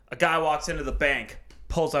guy walks into the bank,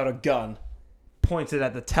 pulls out a gun, points it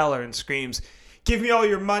at the teller, and screams, "Give me all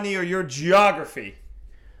your money or your geography."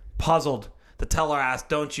 Puzzled, the teller asks,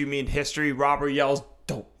 "Don't you mean history?" Robert yells,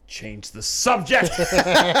 "Don't change the subject."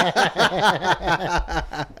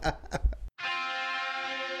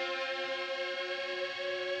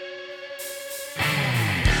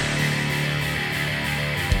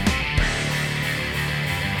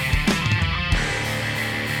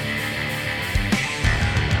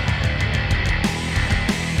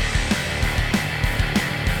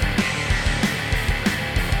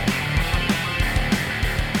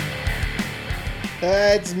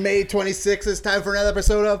 It's May 26th. It's time for another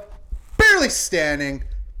episode of Barely Standing.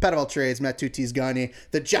 Pat of all trades, Matt Tutis Gagne,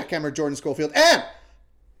 the jackhammer Jordan Schofield, and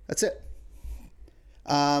that's it.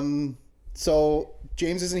 So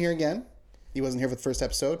James isn't here again. He wasn't here for the first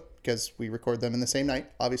episode because we record them in the same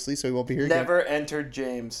night, obviously, so he won't be here Never again. entered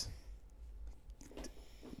James.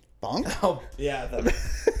 Bonk? Oh, yeah.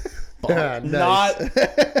 Nice.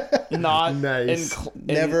 Not Nice.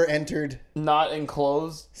 Never entered not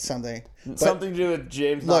enclosed. something. But Something to do with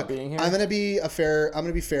James look, not being here. I'm gonna be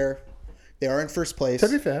fair. They are in first place. To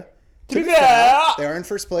be fair. They are in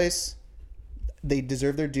first place. They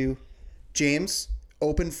deserve their due. James,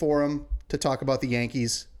 open forum to talk about the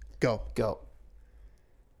Yankees. Go.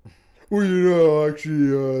 Well, you know, actually,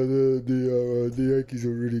 the Yankees are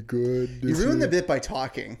really good. You ruined the bit by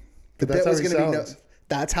talking. The But that's bit was how he going to be sounds.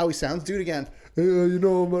 that's how he sounds. Do it again. You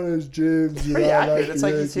know, my name's James. You Pretty know, I accurate. like It's the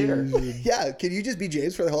like he's here. Yankees, and Yeah, can you just be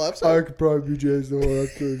James for the whole episode? I could probably be James the whole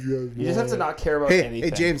episode if you guys You just have to not care about Hey,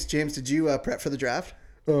 anything. James, did you prep for the draft?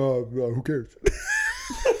 who cares?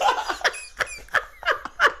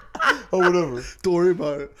 Oh, whatever. Don't worry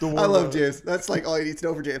about it. I love James. That's like all you need to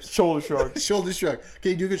know for James. Shoulder shrug. Shoulder shrug.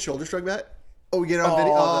 Can you do a good shoulder shrug, Matt? Oh, we get it on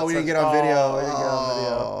video. that's Oh, we didn't like- get it on video. oh, we didn't get it on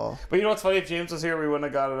video. Oh. But you know what's funny? If James was here, we wouldn't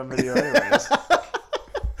have got it on video anyways.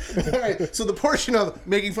 All right, so the portion of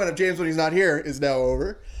making fun of James when he's not here is now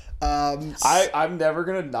over. I'm never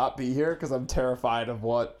going to not be here because I'm terrified of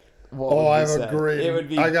what Oh, would I be have said. a great. It would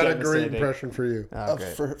be I got a great devastating. impression for you. Oh,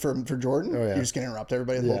 great. for Jordan? Oh, yeah. You're just going to interrupt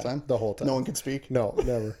everybody the whole time? The whole time. No one can speak? No,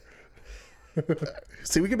 never.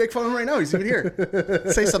 See, we can make fun of him right now. He's even here.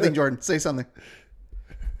 Say something, Jordan. Say something.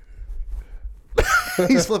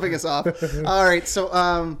 He's flipping us off. All right, so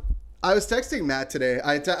I was texting Matt today.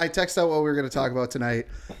 I texted out what we were going to talk about tonight,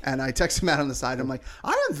 and I texted Matt on the side. I'm like,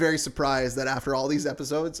 I am very surprised that after all these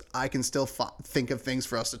episodes, I can still think of things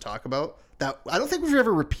for us to talk about. That I don't think we've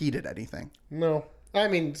ever repeated anything. No. I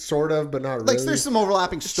mean, sort of, but not really. Like, there's some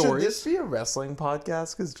overlapping Should stories. this be a wrestling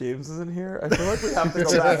podcast because James isn't here? I feel like we have to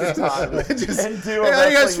go back in time and do a Hey, how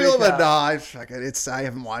you guys wrestling feel about? recap. I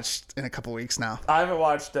haven't watched in a couple weeks now. I haven't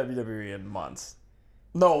watched WWE in months.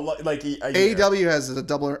 No, like a year. AEW has a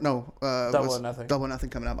double or nothing. Double or nothing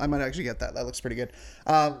coming up. I might actually get that. That looks pretty good.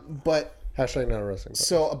 But Hashtag not a wrestling.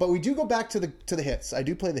 so, but we do go back to the hits. I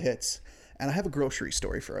do play the hits, and I have a grocery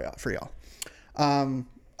story for y'all.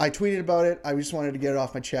 I tweeted about it. I just wanted to get it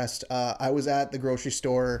off my chest. I was at the grocery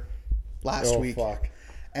store last week. Fuck.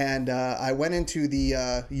 And I went into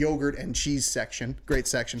the yogurt and cheese section. Great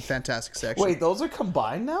section. Fantastic section. Wait, those are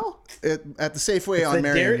combined now? At the Safeway on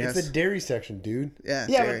Marion, yes. It's the dairy section, dude. Yeah,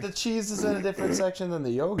 Yeah, dairy. but the cheese is in a different section than the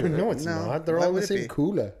yogurt. No, it's No, not. They're why all in would the it same be?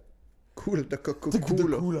 cooler.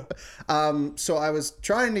 Cooler. So I was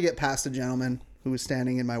trying to get past a gentleman who was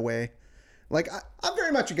standing in my way. Like, I'm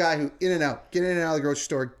very much a guy who, get in and out of the grocery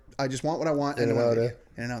store. I just want what I want. In and out, In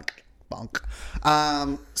and out.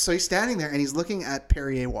 Bonk. So he's standing there, and he's looking at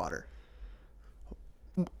Perrier water.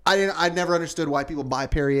 I never understood why people buy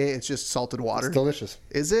Perrier. It's just salted water. It's delicious.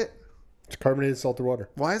 Is it? It's carbonated salted water.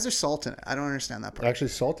 Why is there salt in it? I don't understand that part. Actually,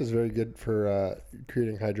 salt is very good for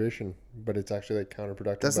creating hydration, but it's actually like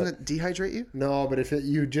counterproductive. Doesn't it dehydrate you? No, but if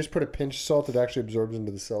you just put a pinch of salt, it actually absorbs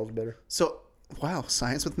into the cells better. So, wow,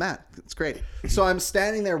 science with Matt. It's great. So I'm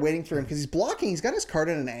standing there waiting for him because he's blocking. He's got his cart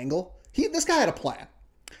at an angle. This guy had a plan.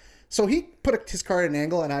 So he put his cart at an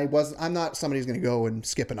angle, and I'm not somebody who's going to go and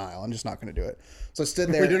skip an aisle. I'm just not going to do it. So I stood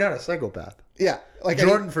there. You're not a psychopath. Yeah. Like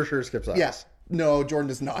Jordan for sure skips aisles. Yes. No, Jordan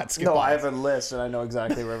does not skip No, aisles. I have a list and I know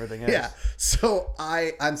exactly where everything is. Yeah. So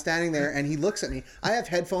I'm standing there, and he looks at me. I have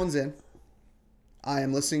headphones in. I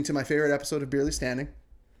am listening to my favorite episode of Barely Standing,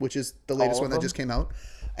 which is the latest All one of that just came out.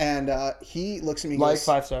 And he looks at me and Like goes,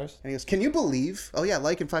 5 stars. and he goes, "Can you believe?" Oh yeah,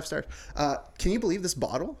 like and 5 stars. Can you believe this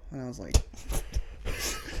bottle? And I was like,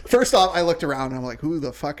 first off, I looked around and I'm like, who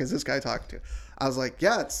the fuck is this guy talking to? I was like,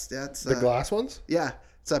 yeah, it's The glass ones? yeah,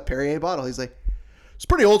 it's a Perrier bottle. He's like, it's a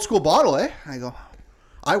pretty old school bottle, eh? I go,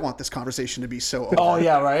 I want this conversation to be so over. Oh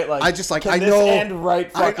yeah, right. Like I just like can I this know end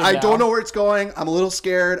right fucking I now? don't know where it's going. I'm a little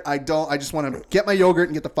scared. I just want to get my yogurt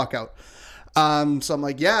and get the fuck out. So I'm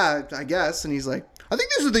like, yeah, I guess. And he's like, I think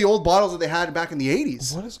these are the old bottles that they had back in the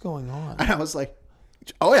 80s. What is going on? And I was like,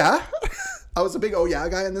 oh yeah. I was a big oh yeah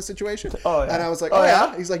guy in this situation. Oh, yeah. And I was like, Oh, oh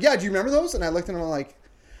yeah. yeah? He's like, yeah. Do you remember those? And I looked at him like,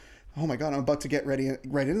 oh my god, I'm about to get right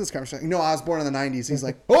into this conversation. No, I was born in the 90s. He's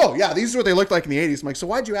like, oh yeah, these are what they looked like in the 80s. I'm like, so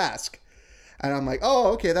why'd you ask? And I'm like,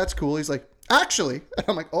 oh, okay, that's cool. He's like, actually, and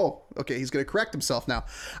I'm like, oh, okay, he's gonna correct himself now.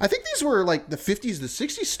 I think these were like the 50s, the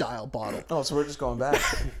 60s style bottle. Oh, so we're just going back.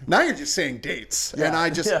 Now you're just saying dates, and I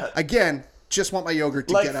just yeah. again just want my yogurt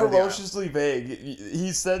to Like get out of the aisle. ferociously vague.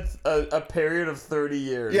 He said a period of 30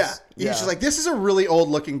 years. Yeah, he's just like, this is a really old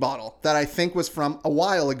looking bottle that I think was from a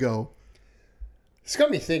while ago. It's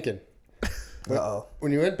got me thinking. Uh-oh.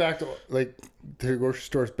 When you went back to like the grocery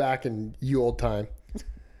stores back in ye old time,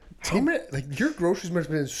 how many, like your groceries must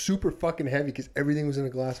have been super fucking heavy because everything was in a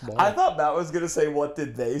glass bottle. I thought Matt was gonna say, "What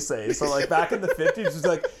did they say?" So like back in the 50s, it was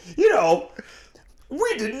like, you know,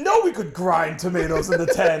 we didn't know we could grind tomatoes in the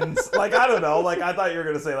tens. Like I don't know. Like I thought you were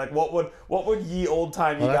gonna say, like what would ye old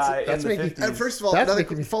timey Well, guy that's in the making- 50s? And first of all, That's another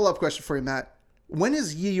making me- follow up question for you, Matt. When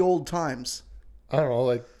is ye old times? I don't know,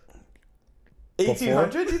 like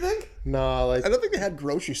 1800, you think? no, like I don't think they had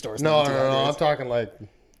grocery stores. no, then no, no, I'm nowadays. talking like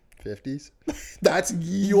 50s. That's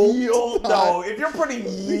ye old. Ye old. time. No, if you're putting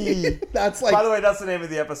ye. That's like By the way, that's the name of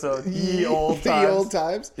the episode. Ye old the times. old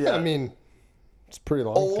times. Yeah. I mean, it's a pretty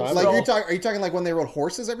long time. Like So- are you talking like when they rode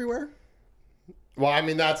horses everywhere? Well, I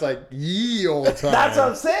mean that's like ye old time. That's what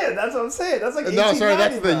I'm saying. That's what I'm saying. That's like No, sorry,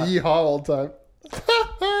 that's 1890, the yeehaw old time.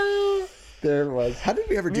 There it was. How did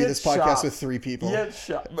we ever do had this podcast shop. with three people? Yeah,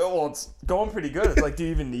 shut. Well, it's going pretty good. It's like, do you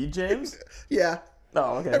even need James? Yeah.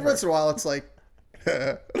 Oh, okay. Every once in a while, it's like,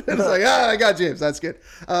 it's like, I got James. That's good.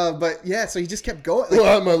 But yeah, so he just kept going. Like, Well,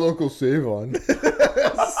 I have my local save on.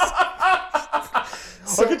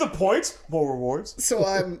 I get the points, more rewards.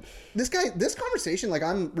 so this conversation, like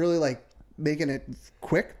I'm really like making it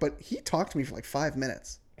quick, but he talked to me for like 5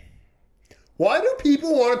 minutes. Why do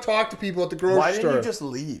people want to talk to people at the grocery Why store? didn't you just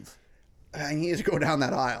leave? I needed to go down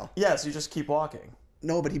that aisle. Yes, you just keep walking.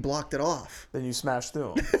 No, but he blocked it off. Then you smash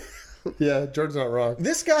through them. Yeah, Jordan's not wrong.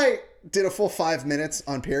 This guy did a full 5 minutes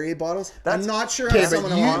on Perrier bottles. That's- I'm not sure Okay, how but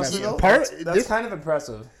someone you- honest. you- Honestly, though, Part- that's this- kind of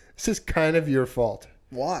impressive. This is kind of your fault.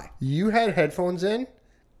 Why? You had headphones in,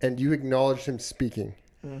 and you acknowledged him speaking.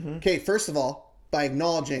 Okay, first of all, by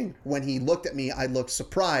acknowledging when he looked at me, I looked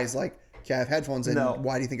surprised, like, okay, I have headphones in. No.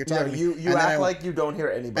 Why do you think you're No, talking to me? you And then act I- like you don't hear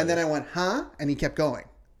anybody. And then I went, huh? And he kept going.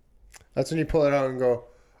 That's when you pull it out and go,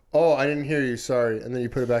 "Oh, I didn't hear you. Sorry," and then you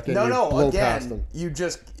put it back in. and you no. blow past Again, them. you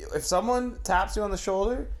just if someone taps you on the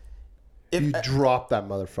shoulder, if You drop that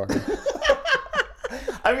motherfucker.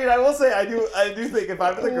 I mean, I will say I do think if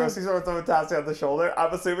I'm in the grocery store and someone taps me on the shoulder,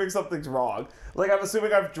 I'm assuming something's wrong. Like I'm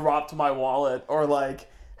assuming I've dropped my wallet or like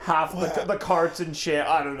half the carts and shit.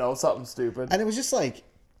 I don't know, something stupid. And it was just like,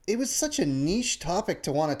 it was such a niche topic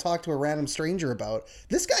to want to talk to a random stranger about.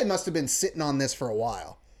 This guy must have been sitting on this for a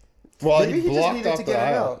while. Well, Maybe he he just blocked needed off to the get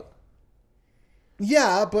it aisle. out.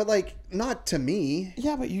 Yeah, but like, not to me.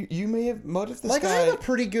 Yeah, but you may have motive this Like, I guy. have a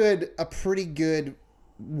pretty good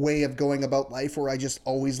way of going about life where I just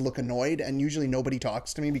always look annoyed, and usually nobody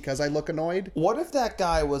talks to me because I look annoyed. What if that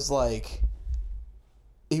guy was like,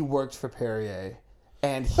 he worked for Perrier,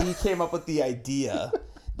 and he came up with the idea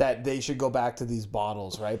that they should go back to these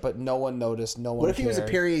bottles, right? But no one noticed. No one. What if he was a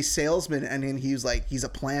cared. Perrier salesman and then he was like, he's a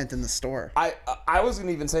plant in the store? I was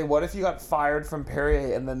gonna even say, what if he got fired from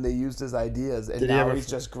Perrier and then they used his ideas and Did he now have a- he's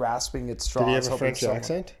just grasping at straws? Did he have a hoping French someone-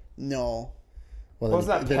 accent? No. Well, Was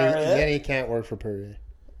that then Perrier? then he can't work for Perrier.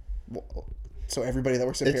 So everybody that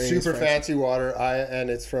works at It's Perrier is super French. fancy water, and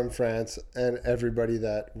it's from France, and everybody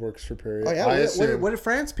that works for Perrier. Oh yeah, I what did assume.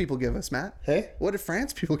 France people give us, Matt? Hey? What did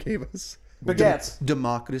France people give us? Baguettes.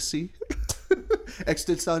 Democracy,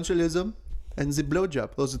 existentialism, and the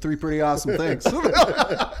blowjob. Those are three pretty awesome things. I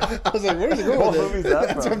was like, where's it going What with movie is this? that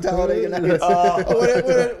That's from? what I'm telling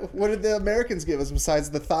you. What did the Americans give us besides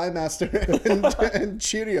the Thigh Master and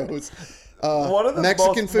Cheerios? One of the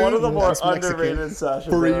Mexican most, food. One of the more That's Mexican. underrated Sasha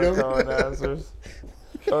Burrito. Baron Cohen answers.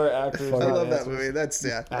 Or actors. I not love that answers. movie. That's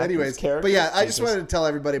yeah. Actors, Anyways, characters, but yeah, I just Jesus. wanted to tell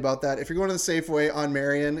everybody about that. If you're going to the Safeway on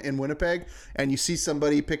Marion in Winnipeg and you see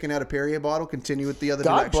somebody picking out a Perrier bottle, continue with the other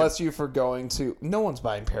God direction. bless you for going to. No one's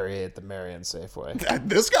buying Perrier at the Marion Safeway.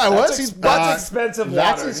 This guy was. That's expensive water.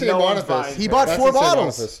 That's in St. No one's Boniface. buying He Perrier. bought That's 4 in St.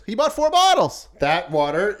 bottles. Boniface. He bought 4 bottles. That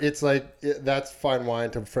water, it's like that's fine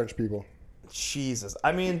wine to French people. Jesus.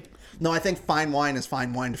 I mean, No, I think fine wine is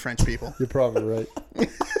fine wine to French people. You're probably right.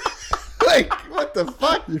 Like, what the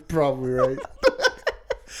fuck? You're probably right.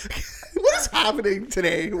 What is happening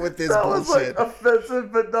today with this That was bullshit? like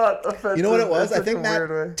offensive, but not offensive. You know what it was? in I such think a Matt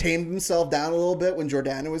weird way. tamed himself down a little bit when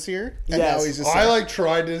Jordana was here, and Yes. now he's just. I like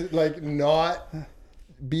tried to like not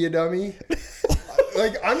be a dummy.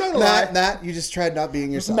 Like I'm not gonna lie. Matt, you just tried not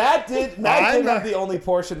being yourself. Matt did I'm have the only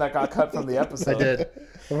portion that got cut from the episode. I did.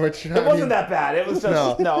 Which It wasn't that bad. It was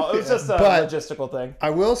just no. It was just a But- logistical thing. I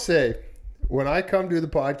will say, when I come do the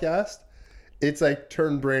podcast, it's like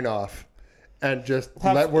turn brain off and just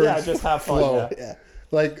let words just have fun. flow. Yeah.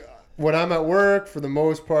 Like when I'm at work, for the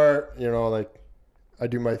most part, you know, like I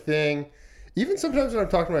do my thing. Even sometimes when I'm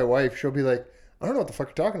talking to my wife, she'll be like, I don't know what the fuck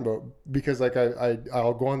you're talking about, because like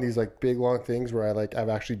I'll go on these like big long things where I've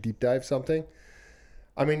actually deep dive something.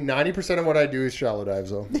 I mean, 90% of what I do is shallow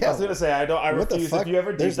dives though. I was gonna say I What the refuse. fuck? If you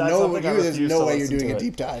ever deep There's dive no, something, I there's refuse no to way you're listen doing to a it.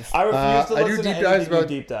 deep dive. I refuse to I do listen deep to dives anything you about-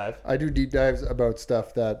 deep dive. I do deep dives about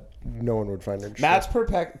stuff that no one would find interesting. Matt's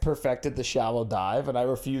perfected the shallow dive, and I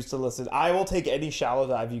refuse to listen. I will take any shallow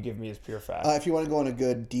dive you give me as pure fact. If you want to go on a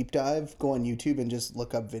good deep dive, go on YouTube and just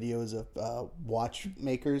look up videos of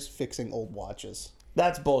watchmakers fixing old watches.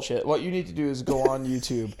 That's bullshit. What you need to do is go on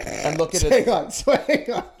YouTube and look at Hang it. on, so hang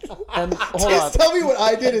on. And hold on. Just tell me what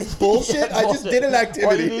I did is bullshit. I just did an What you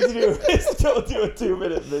activity. need to do is go do a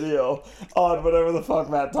 2-minute video on whatever the fuck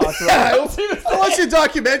Matt talks about. I watched a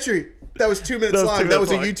documentary that was 2 minutes That was long. 2 That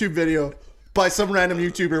was a minutes YouTube video by some random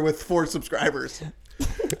YouTuber with 4 subscribers.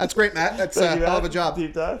 That's great, Matt. That's a hell of a job.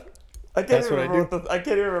 Deep dive. I can't That's even what I remember I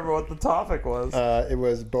can't even remember what the topic was. It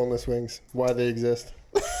was boneless wings. Why they exist?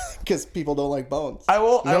 Because people don't like bones. I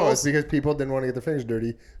will. No, it's because people didn't want to get their fingers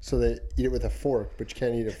dirty, so they eat it with a fork, but you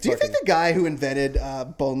can't eat it. Do you think the guy who invented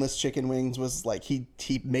boneless chicken wings was like he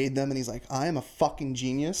made them and he's like, I am a fucking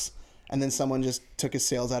genius, and then someone just took his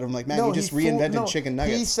sales out of him like, man, you just reinvented chicken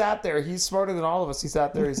nuggets. He sat there. He's smarter than all of us. He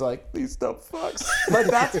sat there. He's like, these dumb fucks. Like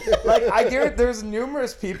that's like I guarantee there's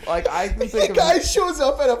numerous people. Like I can think The of. guy shows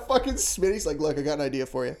up at a fucking Smitty's. He's like, look, I got an idea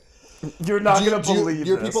for you. You're not gonna believe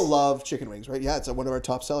your this. people love chicken wings, right? Yeah, it's one of our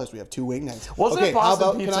top sellers. We have 2 wing nights. Wasn't okay, it Boston how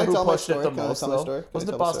about, Pizza can I who tell my pushed it story? the Can I most? tell my Though? story? Can I Wasn't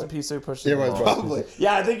it tell my Boston story? Pizza who pushed It it the was most? Boston Probably. Pizza.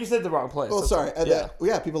 Yeah, I think you said the wrong place. Oh, That's sorry. all.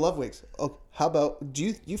 Yeah, people love wings. Oh, how about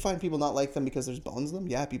do you find people not like them because there's bones in them?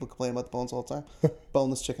 Yeah, people complain about the bones all the time.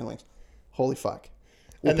 Boneless chicken wings. Holy fuck.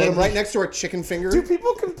 We'll And put then- them right next to our chicken finger. Do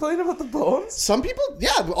people complain about the bones? Some people, yeah,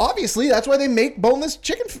 obviously that's why they make boneless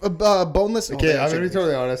chicken. Boneless. Okay, I'm gonna be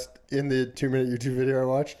totally honest. In the 2-minute YouTube video I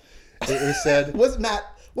watched, it was said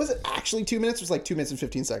Was it actually 2 minutes? It was like 2 minutes and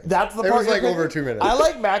 15 seconds. That's the It part was you're like picking? over 2 minutes. I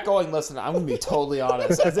like Matt going, listen, I'm going to be totally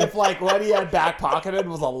honest. As if like what he had back pocketed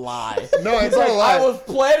was a lie. No, it's He's not like, a lie. I was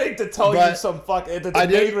planning to tell you But some fuck that I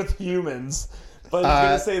they made did- with humans. But he's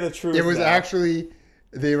going to say the truth. It was now. actually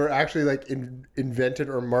they were actually like invented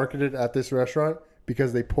or marketed at this restaurant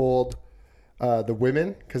because they pulled the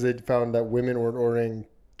women because they found that women weren't ordering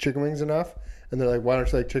chicken wings enough, and they're like, why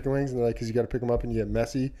don't you like chicken wings? And they're like, because you got to pick them up and you get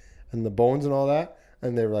messy and the bones and all that.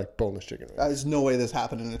 And they were like boneless chicken wings. There's no way this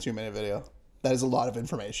happened in a 2 minute video. That is a lot of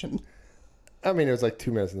information. I mean, it was like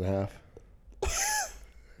 2 minutes and a half.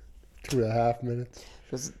 2.5 minutes.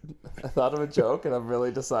 Just, I thought of a joke, and I'm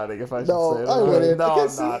really deciding if I should No, say it. I or not. wouldn't. No,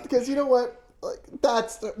 because, I'm not. Because you know what? Like,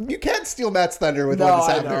 you can't steal Matt's thunder with No, what's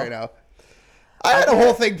I happening know. right now. I had a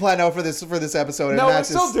whole thing planned out for this episode. And No, we're Matt's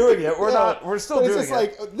still just- doing it. We're No, not. We're still but doing it's just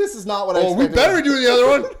it. like this is not what I Oh, we expected. better be doing the other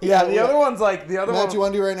one. Yeah, the other one's like the other Matt, one. do you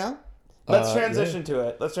want to do it right now? Let's transition to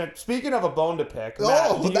it. Speaking of a bone to pick, Oh, Matt,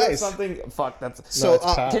 do you have nice. something? Fuck, that's. So, it's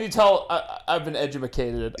Pat. Can you tell? I've been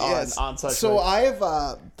educated Yes. on such. So things. I have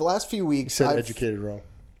the last few weeks. Said I've, educated wrong.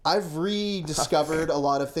 I've rediscovered a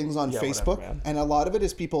lot of things on Yeah, Facebook, whatever, man. and a lot of it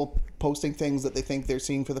is people posting things that they think they're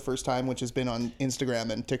seeing for the first time, which has been on Instagram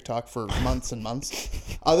and TikTok for months and months.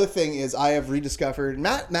 Other thing is I have rediscovered.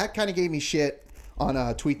 Matt kind of gave me shit on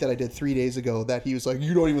a tweet that I did 3 days ago that he was like,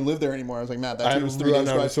 "You don't even live there anymore." I was like, "Matt, that I tweet was 3 run days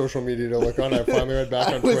out ago." of social media to look on. I finally went back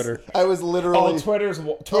on Twitter. I was literally. Oh, Twitter's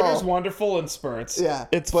Oh. wonderful in spurts. Yeah,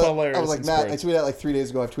 it's but hilarious. I was like, in Matt, I spurts. tweeted out like 3 days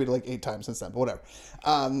ago. I've tweeted like 8 times since then, but whatever.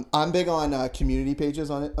 I'm big on community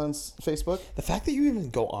pages on Facebook. The fact that you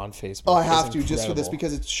even go on Facebook. Oh, I is have to just for this incredible.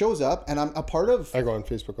 because it shows up, and I'm a part of. I go on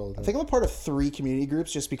Facebook all the I time. think I'm a part of 3 community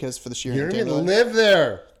groups just because for the sheer. You don't even entertainment. live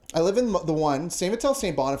there. I live in the one. St. Mattel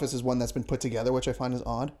St. Boniface is one that's been put together, which I find is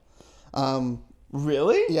odd.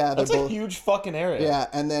 Really? Yeah, that's they're a both- huge fucking area. Yeah,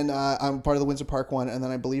 and then I'm part of the Windsor Park one, and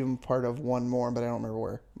then I believe I'm part of one more, but I don't remember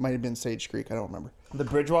where. Might have been Sage Creek. I don't remember. The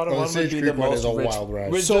Bridgewater Oh, the one would Sage be Creek the one most is a rich. wild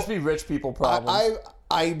ride. Would So, just be rich people problems.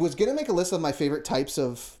 I was gonna make a list of my favorite types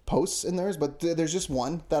of posts in theirs, but there's just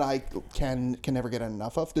one that I can never get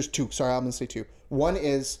enough of. There's 2. Sorry, I'm gonna say 2. One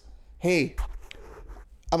is, hey,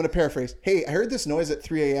 I'm gonna paraphrase. Hey, I heard this noise at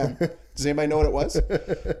 3 a.m. Does anybody know what it was?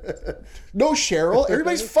 No, Cheryl.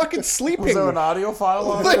 Everybody's fucking sleeping. Was there an audio file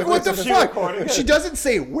on Like, it? what the Was she fuck? recording it? She doesn't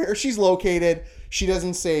say where she's located. She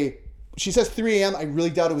doesn't say. She says 3 a.m. I really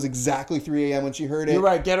doubt it was exactly 3 a.m. when she heard it. You're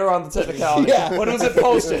right. Get her on the technicality. Yeah. When was it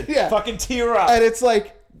posted? Yeah. Fucking tee her up. And it's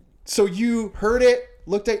like, so you heard it,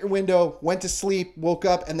 looked at your window, went to sleep, woke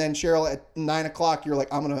up, and then Cheryl at 9 o'clock, you're like,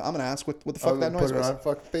 I'm gonna ask what the fuck that noise Put it was. on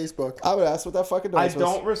fucking Facebook. I would ask what that fucking I noise was.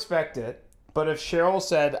 don't respect it, but if Cheryl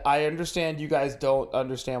said, I understand you guys don't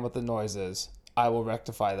understand what the noise is, I will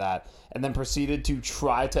rectify that, and then proceeded to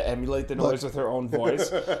try to emulate the noise with her own voice.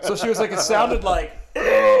 So she was like, it sounded like...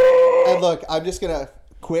 And look, I'm just gonna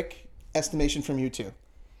quick estimation from you two.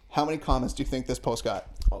 How many comments do you think this post got?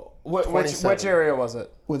 Which 27. area was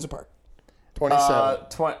it? Windsor Park. 27.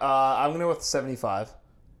 I'm going to go with 75.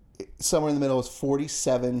 Somewhere in the middle was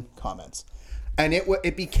 47 comments, and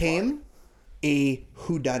it became a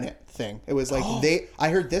whodunit thing. It was like I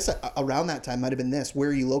heard this around that time, might have been this. Where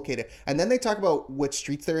are you located? And then they talk about what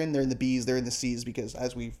streets they're in. They're in the B's. They're in the C's because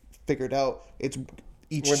as we've figured out, it's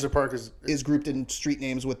each Windsor Park is grouped in street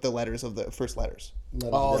names with the letters of the first letters.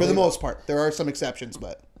 Oh, For the most part, there are some exceptions,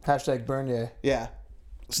 but Hashtag Bernier. yeah,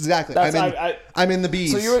 exactly. That's- I'm in the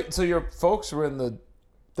B's. So your folks were in the...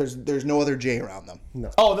 There's no other J around them.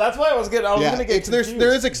 Oh, that's why I was going Yeah, to get confused.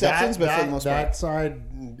 there is exceptions, but for the most that part, side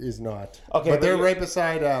is not. Okay, but but they're you- right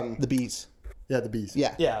beside the B's. the B's.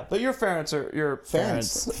 Yeah, Yeah, but your parents are... Your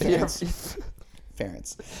Ferrets. parents.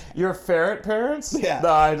 Ferrets. Your ferret parents? Yeah. No,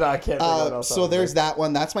 I can't think of what else. So there's that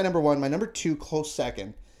one. That's my number one. My number two, close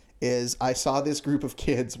second, is I saw this group of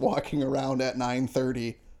kids walking around at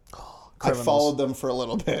 9:30. I followed them for a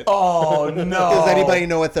little bit. Oh, no. Does anybody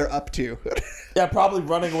know what they're up to? Yeah, probably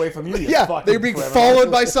running away from you. Yeah, fucking they're being criminal.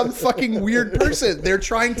 followed by some fucking weird person. They're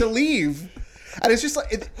trying to leave. And it's just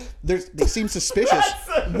like, they seem suspicious.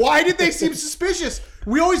 Why did they seem suspicious?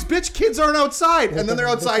 We always bitch kids aren't outside. And then they're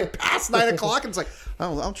outside past 9 o'clock and it's like, I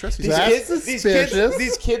don't trust these That's kids. suspicious.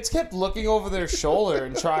 These kids kept looking over their shoulder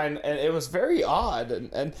and trying, and it was very odd.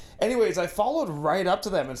 And anyways, I followed right up to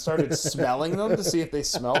them and started smelling them to see if they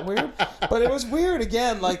smelled weird. But it was weird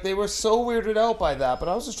again. Like they were so weirded out by that. But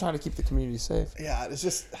I was just trying to keep the community safe. Yeah, it's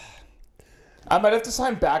just... I might have to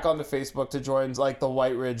sign back onto Facebook to join like the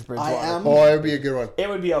White Ridge Bridgewater. I am- Oh, it would be a good one. It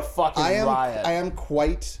would be a fucking riot. I am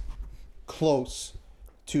quite close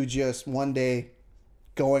to just one day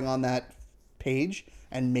going on that page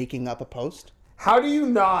and making up a post. How do you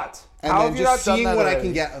not? And How then have you just not done seeing that what I already?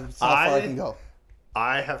 can get, how far I can go.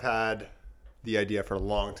 I have had the idea for a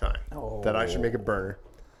long time that I should make a burner,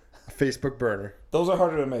 a Facebook burner. Those are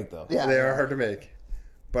harder to make though. Yeah. They are hard to make,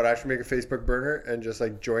 but I should make a Facebook burner and just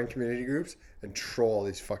like join community groups and troll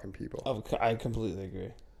these fucking people. I completely agree.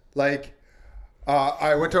 Like,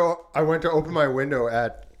 I went to open my window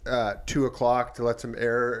at 2 o'clock to let some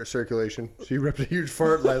air circulation. So you ripped a huge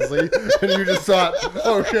fart, Leslie, and you just thought,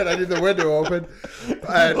 "Oh shit, I need the window open."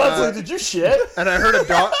 And, Leslie, did you shit? and I heard a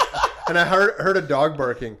dog, and I heard a dog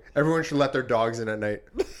barking. Everyone should let their dogs in at night.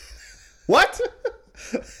 What?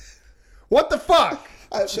 What the fuck?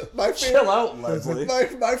 My Chill out, Leslie.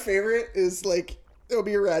 My favorite is like, there'll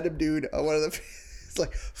be a random dude on one of the... It's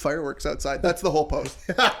like, fireworks outside. That's the whole post.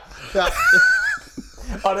 Yeah.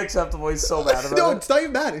 Unacceptable. He's so mad about No, it. it's not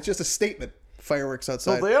even that. It's just a statement. Fireworks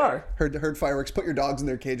outside. Well, they are. Heard fireworks. Put your dogs in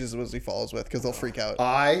their cages as he follows with because they'll freak out.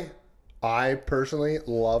 I personally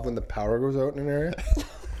love when the power goes out in an area.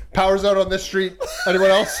 Power's out on this street.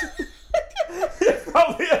 Anyone else?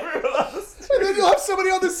 Probably everyone else. And then you'll have somebody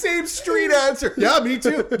on the same street answer. Yeah, me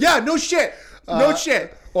too. Yeah, no shit. No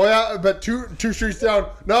shit. Oh yeah, but two streets down.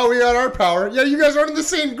 No, we got our power. Yeah, you guys aren't in the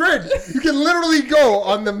same grid. You can literally go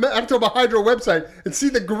on the Manitoba Hydro website and see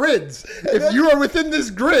the grids. If you are within this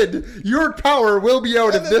grid, your power will be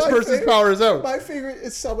out if then this my person's favorite- power is out. My favorite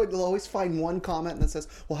is someone will always find one comment that says,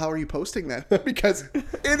 "Well, how are you posting then?" Because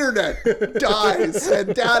internet dies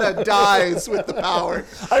and data dies with the power.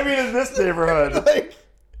 I mean, in this neighborhood, Like,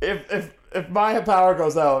 if my power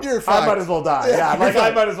goes out, You're I fucked. might as well die. Yeah, you're like I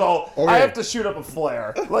fucked. might as well. I Okay. have to shoot up a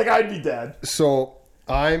flare. Like I'd be dead. So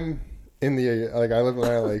I'm in the I live in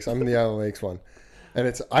Island Lakes. I'm in the Island Lakes one, and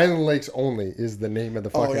it's Island Lakes only is the name of the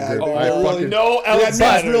fucking yeah. group. Oh, I really? fucking- No that outsiders.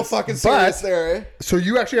 sounds real fucking serious But- there. Eh? So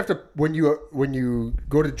you actually have to when you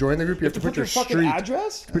go to join the group, you have to put your fucking street.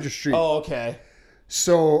 address. Put your street. Oh, okay.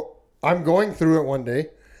 So I'm going through it one day,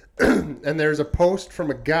 and there's a post from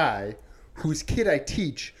a guy whose kid I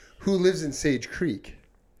teach who lives in Sage Creek.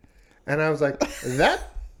 And I was like, that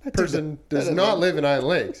person does not live in Island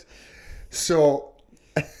Lakes. So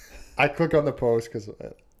I click on the post because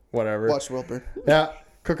whatever. Watch Wilbur. Yeah,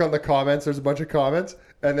 click on the comments. There's a bunch of comments.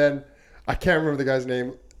 And then I can't remember the guy's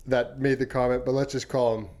name that made the comment, but let's just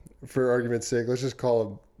call him for argument's sake, let's just call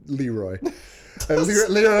him Leroy. And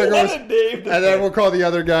Leroy goes, What a name to and then pick. we'll call the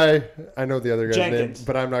other guy. I know the other guy's Jenkins. name,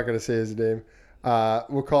 but I'm not going to say his name.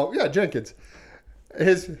 We'll call Jenkins.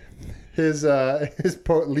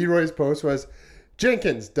 Leroy's post was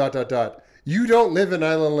Jenkins ... You don't live in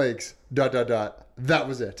Island Lakes ... That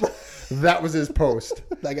was it. That was his post.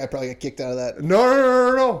 That guy probably got kicked out of that.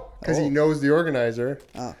 No. Because he Oh. knows the organizer.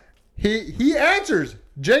 Oh. He answers.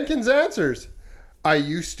 Jenkins answers. I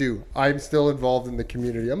used to. I'm still involved in the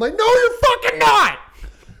community. I'm like, no, you're fucking not.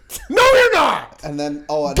 No, you're not. And then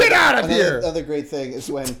Get out of here. Another great thing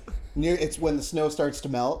is when when the snow starts to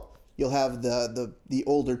melt. You'll have the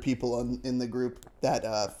older people in the group that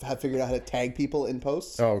have figured out how to tag people in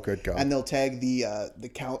posts. Oh, good God. And they'll tag the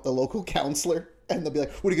local counselor, and they'll be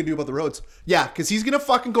like, "What are you gonna do about the roads?" Yeah, because he's gonna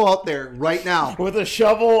fucking go out there right now. With a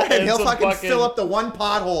shovel And he'll some fucking fill up the one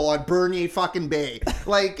pothole on Bernier fucking Bay.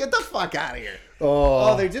 Like, get the fuck out of here.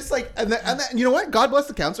 Oh. They're just like, and then, you know what? God bless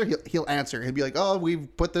the counselor. He'll answer. He'll be like, "Oh, we've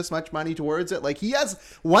put this much money towards it." Like, he has,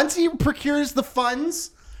 once he procures the funds,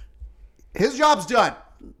 his job's done.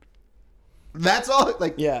 That's all.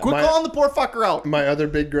 Like, Yeah. quit calling the poor fucker out. My other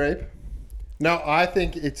big gripe. Now, I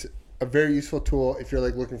think it's a very useful tool if you're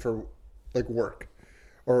like looking for like work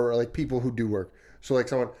or like people who do work. So like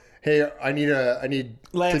someone, hey, I need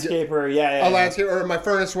landscaper. a landscaper, or my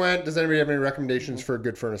furnace went. Does anybody have any recommendations for a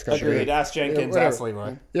good furnace company? Agreed. Ask Jenkins. whatever. Ask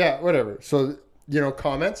Leroy. Yeah, whatever. So,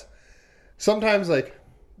 comments. Sometimes, like,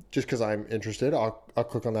 just because I'm interested, I'll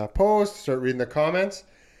click on that post, start reading the comments.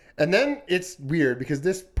 And then it's weird because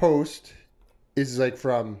this post is like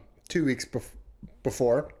from 2 weeks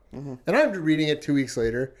before. Mm-hmm. And I'm reading it 2 weeks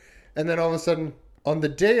later. And then all of a sudden, on the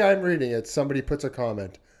day I'm reading it, somebody puts a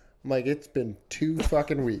comment. I'm like, it's been 2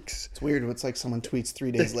 fucking weeks. It's weird. It's like someone tweets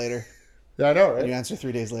 3 days later. Yeah, I know, right? You answer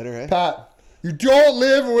 3 days later, right? Pat, you don't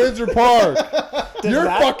live in Windsor Park. You're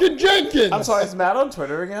Matt- fucking Jenkins. I'm sorry. Is Matt on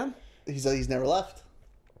Twitter again? He's never left.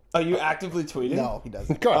 Are you actively tweeting? No, he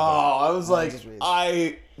doesn't. God. Oh, I was like, just reads.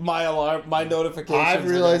 my notifications. I've are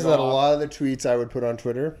realized gonna that go a off. lot of the tweets I would put on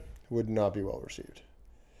Twitter would not be well received.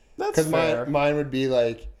 That's Because fair. mine would be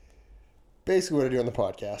like, basically what I do on the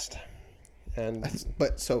podcast. And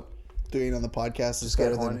But so doing it on the podcast is Get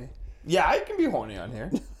better horny. than. Yeah, I can be horny on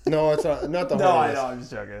here. no, it's not the No, I horniest. know. I'm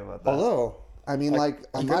just joking about that. Although, I mean, like,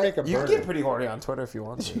 you can make a You burner. can get pretty horny on Twitter if you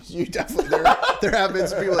want to. you definitely there have been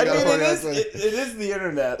some people I that mean, got it horny is on Twitter. it is the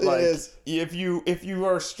internet. It Like, is. if you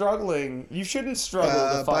are struggling, you shouldn't struggle.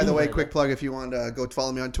 To By find the way, it. quick plug: if you want to go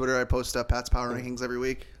follow me on Twitter, I post Pat's Power Rankings every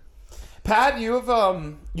week. Pat, you've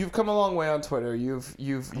come a long way on Twitter.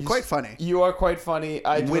 I'm quite funny. You are quite funny.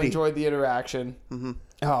 I do witty. enjoy the interaction.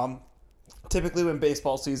 Mm-hmm. Typically when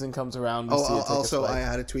baseball season comes around, we see it take a Also, spike. I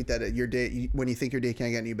had a tweet that your day, when you think your day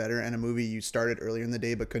can't get any better, and a movie you started earlier in the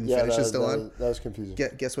day but couldn't yeah, finish that, is still that, on. that was confusing.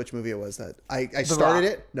 Guess which movie it was that I started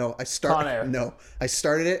Rock. it. No, I Con Air. I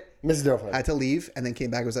started it. Miss Delphi. Had to leave and then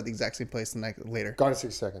came back. It was at the exact same place the night later. Gone in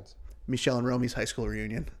 6 seconds. Michelle and Romy's high school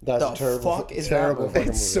reunion. That's The a terrible, fuck is that terrible movie? fucking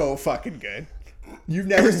It's movie. so fucking good. You've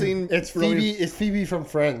never seen It's Phoebe. It's Phoebe from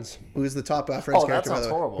Friends. Who's the top Friends Oh, that character? by sounds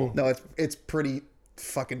the way. horrible. No, it's pretty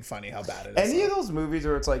fucking funny how bad it is. Any of those movies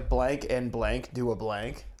where it's like blank and blank do a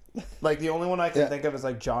blank. Like the only one I can Yeah. think of is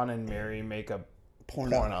like John and Mary make a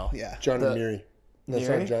porno. Yeah. John The- and Miri. No, it's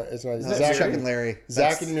Miri? not John. It's not. No, Zach, it's Chuck and Larry. Zach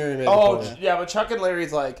That's and Miri made Oh a porno. yeah, but Chuck and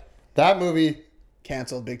Larry's like That movie.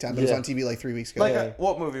 canceled big time. But it was Yeah. on TV like 3 weeks ago. like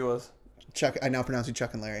what movie was? Chuck. I now pronounce you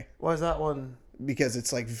Chuck and Larry Why is that one? because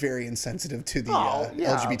it's like very insensitive to the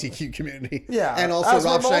Yeah. LGBTQ community. Yeah. and also As with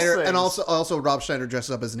Rob most Schneider, things. and also Rob Schneider dresses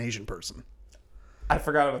up as an Asian person. I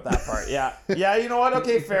forgot about that part. Yeah, yeah. You know what?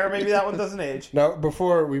 Okay, fair. Maybe that one doesn't age. Now,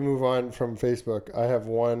 before we move on from Facebook, I have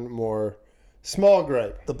one more small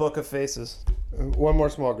gripe. The Book of Faces. One more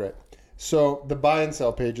small gripe. So the buy and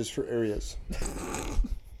sell pages for areas.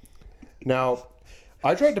 Now,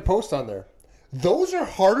 I tried to post on there. Those are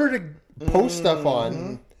harder to post stuff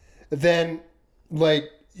on than like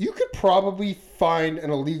you could probably find an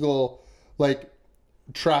illegal like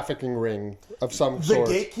trafficking ring of some The sort.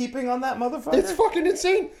 gatekeeping on that motherfucker. It's fucking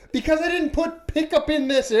insane because I didn't put pick up in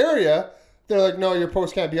this area. They're like, no, your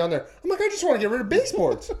post can't be on there. I'm like, I just want to get rid of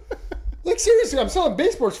baseboards. Like seriously, I'm selling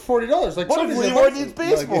baseboards for $40. Like What if somebody's Leroy gonna- needs Like,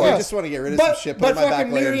 baseboards? I just want to get rid of some shit. Put it But in my back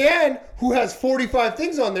fucking lane. Marianne, who has 45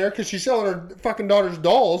 things on there because she's selling her fucking daughter's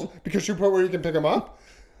dolls because she put where you can pick them up.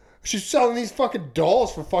 She's selling these fucking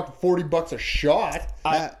dolls for fucking $40 a shot.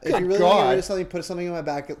 If you Good really want to get God. rid of something, put something in my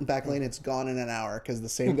back lane. It's gone in an hour because the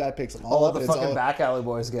same guy picks them all All up. the and it's fucking all, back alley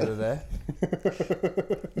boys get it, eh?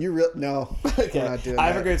 No, Okay. we're not doing I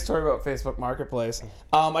have a that. great story about Facebook Marketplace.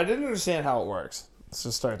 I didn't understand how it works. Let's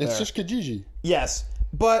just start there. It's just Kijiji. Yes,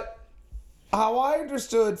 but how I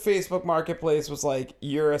understood Facebook Marketplace was like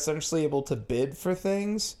you're essentially able to bid for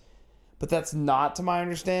things, but that's not to my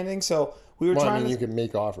understanding. So we were Well, I trying mean, to you can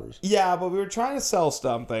make offers. yeah, but we were trying to sell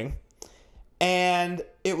something, and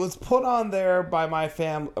it was put on there by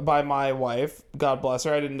by my wife. God bless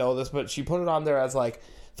her. I didn't know this, but she put it on there as like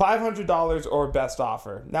 $500 or best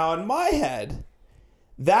offer. Now in my head,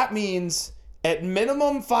 that means at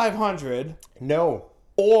minimum 500 No,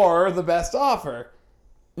 or the best offer.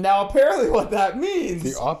 Now apparently what that means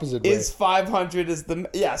the opposite is way. 500 is the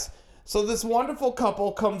yes. So this wonderful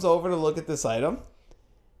couple comes over to look at this item.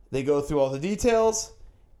 They go through all the details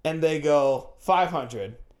and they go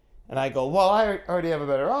 500. And I go, "Well, I already have a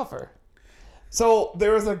better offer." So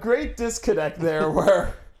there was a great disconnect there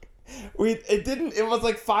where it was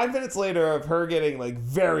like 5 minutes later of her getting like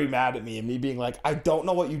very mad at me and me being like, "I don't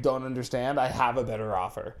know what you don't understand. I have a better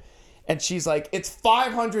offer." And she's like, "It's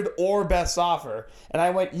 500 or best offer." And I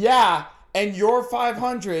went, "Yeah, and you're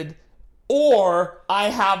 500 or I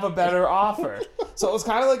have a better offer." So it was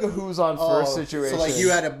kind of like a who's on first situation. So like you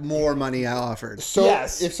had more money offered. So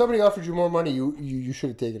Yes. if somebody offered you more money, you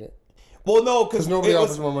should have taken it. Well, no, because nobody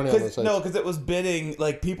offers more money on those sites. No, because it was bidding.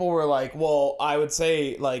 Like people were like, "Well, I would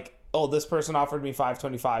say like, oh, this person offered me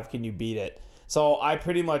 $525. Can you beat it?" So I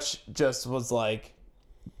pretty much just was like,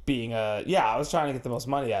 I was trying to get the most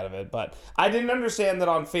money out of it, but I didn't understand that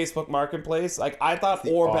on Facebook Marketplace. Like I thought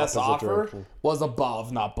the or best opposite offer direction. was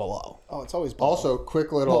above, not below. Oh, it's always below. Also,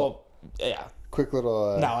 quick little Well, yeah.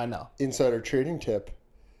 Now I know. insider trading tip.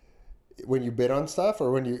 When you bid on stuff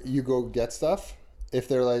or when you go get stuff, if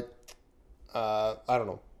they're like, I don't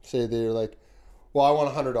know, say they're like, well, I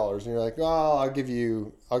want $100, and you're like, oh, I'll give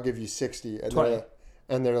you 60, and 20.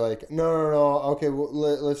 they're like, no, okay, well,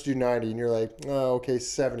 let's do 90, and you're like, oh, okay,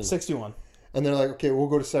 70, 61. and they're like, okay, we'll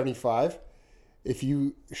go to 75. If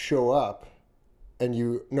you show up, and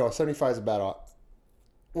 75 is a bad offer.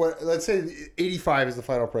 Well, let's say 85 is the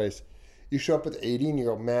final price. You show up with 80, and you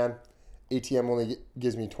go, man, ATM only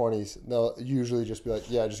gives me 20s. They'll usually just be like,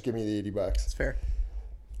 yeah, just give me the $80. It's fair.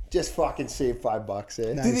 Just fucking save $5,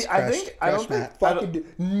 eh? Nice. I don't Crushed, think Matt. Fucking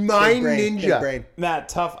nine Big ninja. brain. Matt,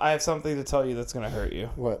 tough. I have something to tell you that's gonna hurt you.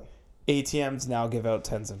 What? ATMs now give out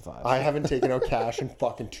 10s and 5s. I haven't taken out cash in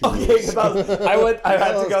fucking 2 Okay, years. 'cause I had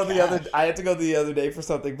to go cash. I had to go the other day for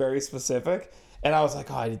something very specific, and I was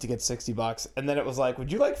like, "Oh, I need to get $60," and then it was like,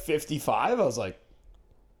 "Would you like 55?" I was like,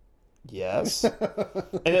 "Yes," and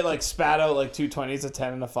it like spat out like 2 20s, a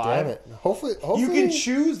 10, and a 5. Damn it. Hopefully You can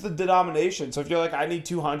choose the denomination. So if you're like, "I need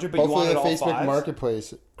 200," but you hopefully want the it all Facebook 5s. Marketplace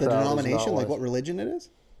The crowd is denomination, not like wise. what religion it is?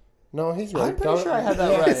 No, he's right. I'm pretty sure I had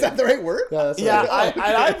that Yeah. right. Is that the right word? Yeah, that's Yeah, right.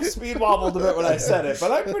 I speed wobbled a bit when I said it,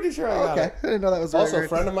 but I'm pretty sure I got Okay, it. I didn't know that was the Also, right a word.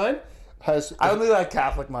 friend of mine has I only like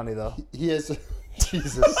Catholic money though. he has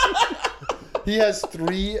Jesus. He has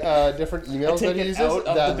 3 different emails that Take he it uses. out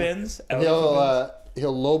of that the bins. out of the bins.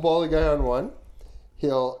 He'll lowball the guy on one.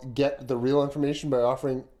 He'll get the real information by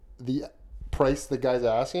offering the price the guy's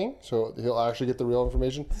asking. So he'll actually get the real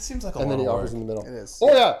information. It seems like a And lot then he of offers work. in the middle. It is.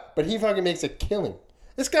 Oh yeah, but he fucking makes a killing.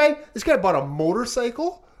 This guy bought a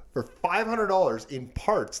motorcycle for $500 in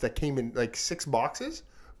parts that came in like 6 boxes.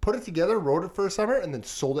 Put it together, rode it for a summer, and then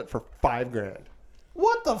sold it for $5,000.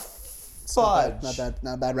 What the fudge? Not bad.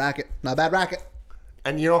 Not a bad racket. Not a bad racket.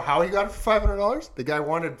 And you know how he got it for $500? The guy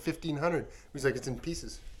wanted $1,500. He's like, it's in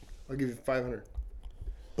pieces. I'll give you $500.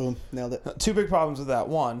 Boom. Nailed it. 2 big problems with that.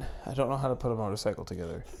 1, I don't know how to put a motorcycle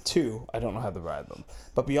together. 2, I don't know how to ride them.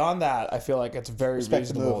 But beyond that, I feel like it's very Respect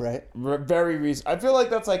the reasonable. move, right? Very reasonable. I feel like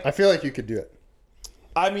that's like. I feel like you could do it.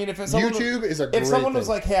 I mean, if it's someone, YouTube is a if great someone was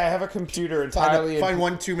thing. like, "Hey, I have a computer entirely," Find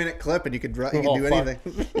 1 2-minute clip and you could do fuck. anything.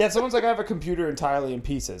 yeah, if someone's like, "I have a computer entirely in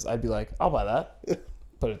pieces," I'd be like, "I'll buy that."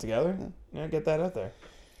 Put it together. Yeah, get that out there.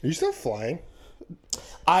 Are you still flying?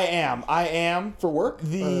 I am For work?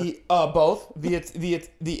 The both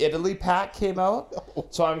the Italy pack came out,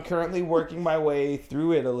 so I'm currently working my way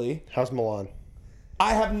through Italy. How's Milan?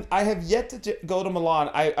 I have yet to go to Milan.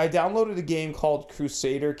 I downloaded a game called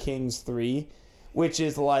Crusader Kings 3, which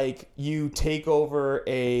is like you take over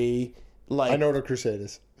a like I know what a crusade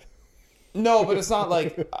is. no, but it's not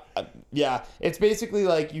like yeah, it's basically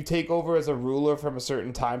like you take over as a ruler from a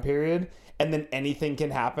certain time period, and then anything can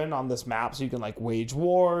happen on this map, so you can like wage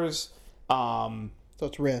wars. So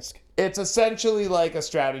it's Risk. It's essentially like a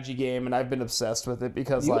strategy game, and I've been obsessed with it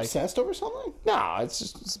because You like obsessed over something? no,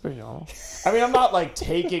 it's pretty normal. I mean, I'm not like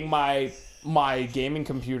taking my gaming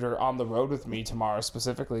computer on the road with me tomorrow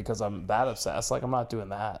specifically because I'm that obsessed. Like I'm not doing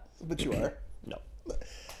that. But you are. No,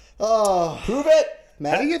 Oh, prove it. How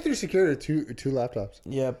Matt. do you get through security with two laptops?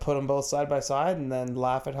 Yeah, put them both side by side and then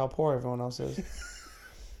laugh at how poor everyone else is.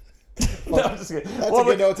 No, I'm just kidding. That's a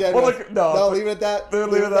good note to end with. No, leave it at that.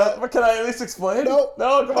 Leave it at that. But can I at least explain? No.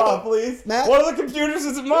 No, come on, please. Matt? One of the computers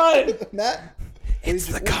isn't mine. Matt? It's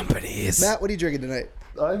the company's. Matt, what are you drinking tonight?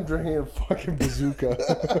 I'm drinking a fucking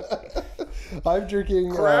bazooka. I'm drinking.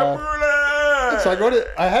 Creme brulee. So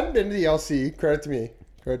I hadn't been to the LC. Credit to me.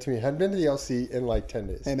 Hadn't been to the LC in like 10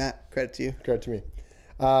 days. Hey, Matt, credit to you. Credit to me.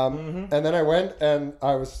 And then I went and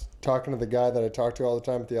I was talking to the guy that I talk to all the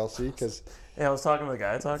time at the LC because. Yeah, I was talking to the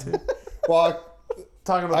guy I talked to. Well,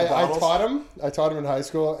 Talking about the I bottles. taught him in high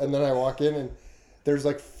school, and then I walk in and there's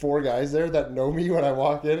like 4 guys there that know me when I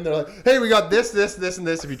walk in. And they're like, "Hey, we got this, and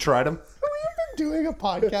this. Have you tried them?" We've been doing a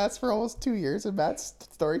podcast for almost 2 years, and Matt's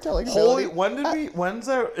storytelling Holy, ability. when's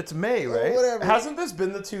our, it's May, right? Whatever. Hasn't this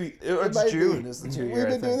been the 2, it's might June be. is the 2 year, We've I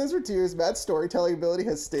been doing think. this for 2 years. Matt's storytelling ability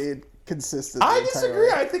has stayed consistent. I the entire disagree.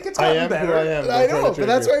 way. I think it's I gotten am better. who I am. I Don't try know, to but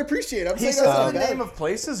that's change what I appreciate. I'm He saying said that's the not name bad. of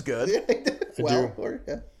place is good. Well, do. or,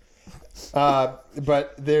 yeah.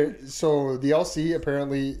 But so the LC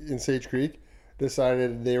apparently in Sage Creek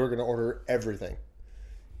decided they were going to order everything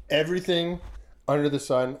under the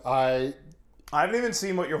sun. I haven't even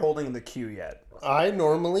seen what you're holding in the queue yet. I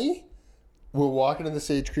normally will walk into the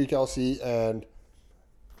Sage Creek LC and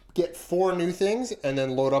get 4 new things and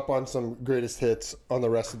then load up on some greatest hits on the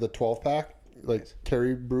rest of the 12 pack, like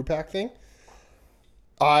carry brew pack thing.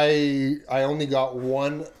 I only got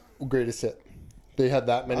 1 greatest hit. They had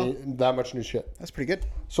that much new shit. That's pretty good.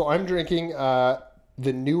 So I'm drinking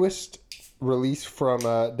the newest release from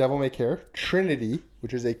Devil May Care, Trinity,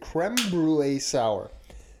 which is a creme brulee sour.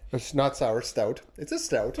 It's not sour, stout. It's a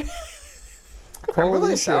stout. Creme Holy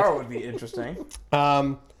brulee shit. sour would be interesting.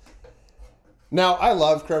 Now, I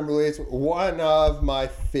love creme brulee. It's one of my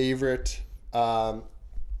favorite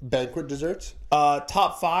banquet desserts.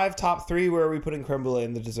 Top 5, top 3. Where are we putting creme brulee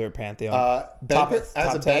in the dessert pantheon? Banquet? As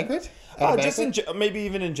top a 10? banquet? At a Just banquet? maybe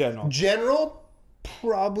even in general. General,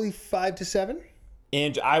 probably 5 to 7.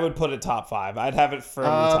 And I would put it top 5. I'd have it firmly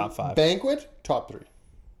top 5. Banquet, top 3.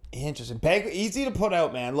 Interesting. Easy to put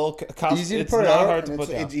out, man. Easy to it's put not out, hard to And put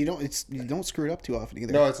down. you don't screw it up too often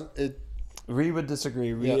either. No, it. Ree would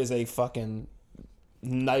disagree. Ree Yeah. is a fucking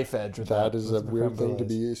knife edge with That is a with the weird creme thing to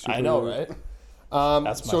brulees. be super I know, weird. right?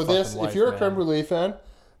 That's my So this, fucking if you're life, a creme man. brulee fan,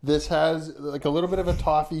 this has like a little bit of a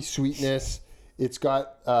toffee sweetness. It's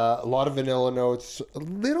got a lot of vanilla notes, a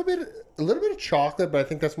little bit of chocolate, but I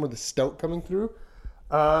think that's more the stout coming through.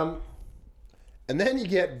 And then you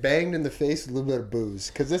get banged in the face with a little bit of booze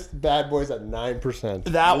because this bad boy's at 9%.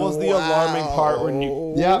 That was the alarming part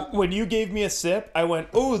when you gave me a sip. I went,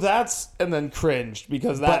 "Oh, that's," and then cringed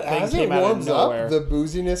because that But thing as it came out of warms nowhere. up, the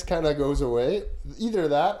booziness kind of goes away. Either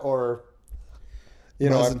that or,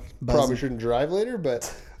 Buzzing. I probably shouldn't drive later,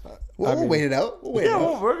 but We'll wait it out. We'll wait it yeah, out.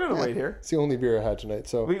 well, we're gonna wait here. it's the only beer I had tonight.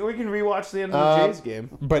 So We can rewatch the end of the Jays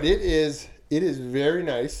game. But it is very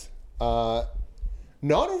nice.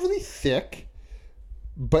 Not overly thick,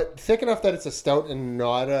 but thick enough that it's a stout and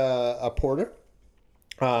not a porter.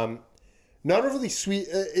 Not overly sweet.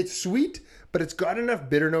 It's sweet, but it's got enough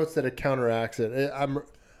bitter notes that it counteracts it. I'm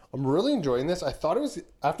really enjoying this. I thought it was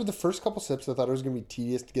after the first couple sips. I thought it was going to be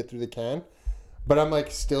tedious to get through the can, but I'm like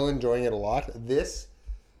still enjoying it a lot. This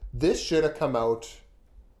should have come out.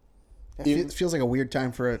 It feels like a weird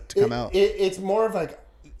time for it to come out. It's more of like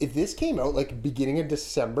if this came out like beginning of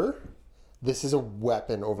December, this is a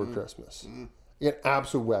weapon over Christmas. An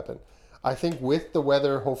absolute weapon. I think with the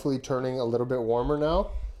weather hopefully turning a little bit warmer now,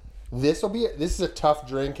 this is a tough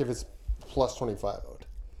drink if it's plus 25 out.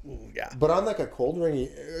 Yeah. But on like a cold, rainy,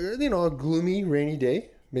 a gloomy, rainy day,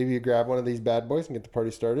 maybe you grab one of these bad boys and get the party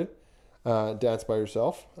started. Dance by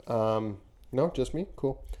yourself. No, just me.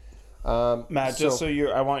 Cool. Matt, just so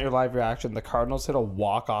I want your live reaction. The Cardinals hit a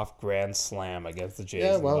walk-off grand slam against the Jays.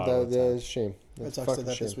 Yeah, in the well, bottom of the that 10th. is a shame. Red That's Sox fucking did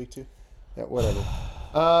that shame. this week too. Yeah, whatever.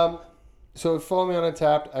 So follow me on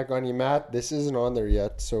Untapped at Gagne Matt. This isn't on there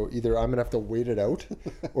yet, so either I'm gonna have to wait it out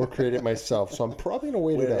or create it myself. So I'm probably gonna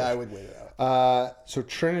wait it out. I would wait it out. So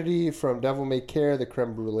Trinity from Devil May Care, the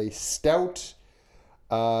creme brulee stout,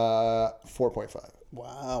 4.5.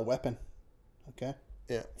 Wow, weapon. Okay.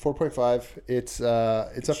 Yeah, 4.5. It's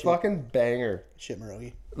a fucking banger. Shit,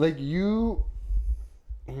 Marogi. Like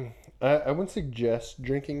I wouldn't suggest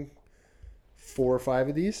drinking 4 or 5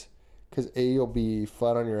 of these because A, you'll be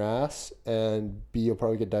flat on your ass, and B, you'll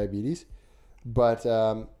probably get diabetes. But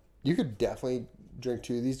you could definitely drink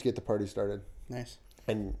 2 of these to get the party started. Nice.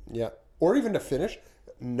 And yeah, or even to finish,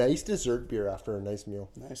 nice dessert beer after a nice meal.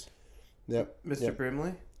 Nice. Yep. Mr. Yep.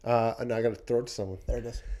 Brimley? And I got to throw it to someone. There it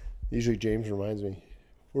is. Usually James reminds me.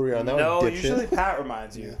 Were we on that No, one? usually Dipshit? Pat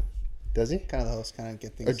reminds you. Does he? Kind of the host, kind of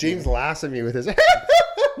get things. Or James laughs at me with his.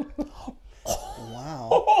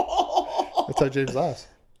 Wow. That's Ted James last.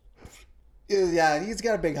 Yeah, he's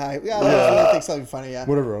got a big high. Yeah, I think something funny. Yeah.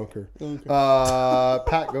 Whatever, I don't care.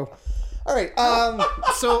 Pat, go. All right.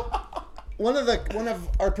 So one of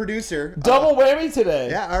our producer. Double whammy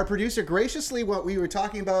today. Yeah, our producer graciously, what we were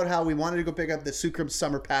talking about, how we wanted to go pick up the Sucrum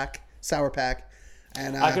sour pack,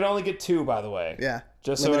 and I could only get 2, by the way. yeah,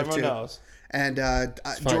 Just so limit of everyone 2. knows.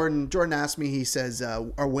 And Jordan asked me. He says,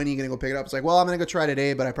 "Or when are you gonna go pick it up?" It's like, well, I'm gonna go try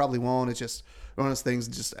today, but I probably won't. It's just one of those things.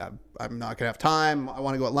 Just I'm not gonna have time. I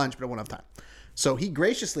want to go at lunch, but I won't have time. So he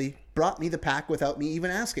graciously brought me the pack without me even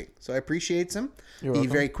asking. So I appreciate him. He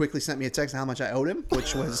very quickly sent me a text on how much I owed him,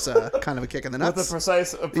 which was kind of a kick in the nuts. With a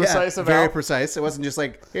precise amount. Very precise. It wasn't just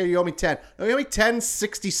like, here, you owe me 10. No, you owe me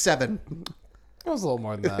 10.67. It was a little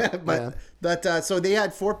more than that. But so they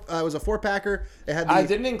had 4. It was a 4-packer. It had. I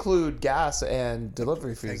didn't include gas and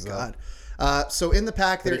delivery fees. Thank God. So in the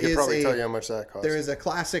pack there He could is probably tell you how much that costs. there is a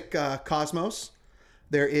classic Cosmos.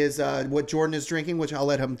 There is what Jordan is drinking, which I'll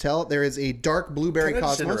let him tell. There is a dark blueberry Can I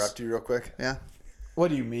just Cosmos. interrupt you real quick? Yeah. What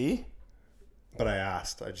do you mean? But I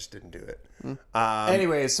asked. I just didn't do it.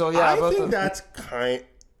 Anyway, so yeah, I think that's kind.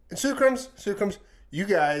 Sucrums. You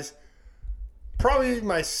guys, probably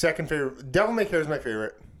my second favorite. Devil May Care is my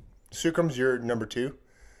favorite. Sucrums, you're number 2.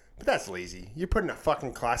 But that's lazy. You're putting a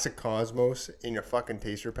fucking classic Cosmos in your fucking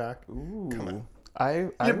taster pack. Come on.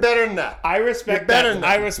 You're better than that. I respect that.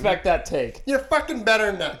 I respect that take. You're fucking better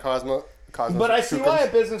than that, Cosmos. But I see why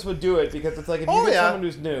a business would do it, because it's like if you get someone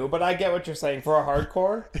who's new. But I get what you're saying for a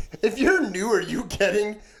hardcore. If you're new, are you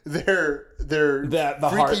getting their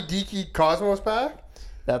freaky deaky Cosmos pack?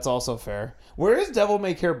 That's also fair. Where is Devil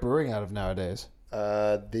May Care brewing out of nowadays?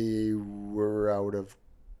 They were out of.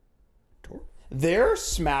 They're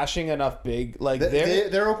smashing enough big, like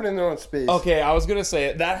they're opening their own space. Okay, I was gonna say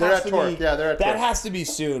it. That They're has at to Torque. be. Yeah, they're at that Torque. has to be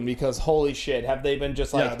soon, because holy shit, have they been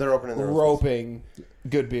just like they're opening their own roping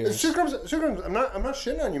good beers? Sucrums. I'm not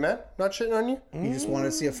shitting on you, man. Not shitting on you. You just wanted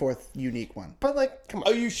to see a 4th unique one. But like, come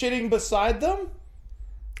on. Are you shitting beside them?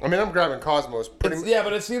 I mean, I'm grabbing Cosmos. Yeah,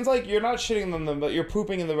 but it seems like you're not shitting on them, but you're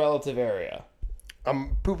pooping in the relative area.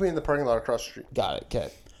 I'm pooping in the parking lot across the street. Got it. Okay.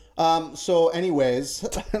 So anyways,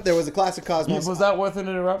 there was a classic Cosmos. Was that worth an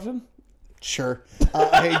interruption? Sure.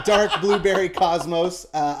 A dark blueberry Cosmos.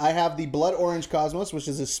 I have the blood orange Cosmos, which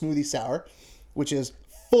is a smoothie sour, which is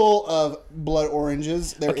full of blood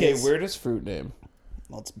oranges. Where does fruit name?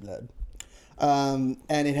 Well, it's blood. And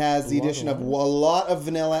it has the addition of a lot of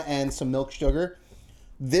vanilla and some milk sugar.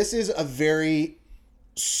 This is a very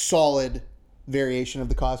solid variation of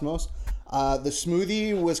the Cosmos. The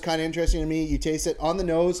smoothie was kind of interesting to me. You taste it on the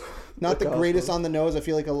nose. Not the greatest on the nose. I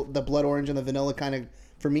feel like the blood orange and the vanilla kind of,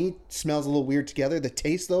 for me, smells a little weird together. The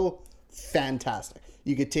taste, though, fantastic.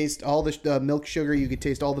 You could taste all the milk sugar. You could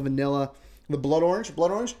taste all the vanilla. The blood orange,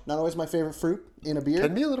 not always my favorite fruit in a beer.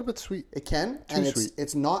 Can be a little bit sweet. It can. Too sweet.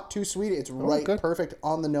 It's not too sweet. It's good. perfect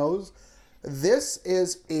on the nose. This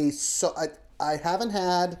is I haven't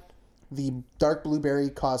had the dark blueberry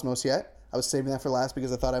Cosmos yet. I was saving that for last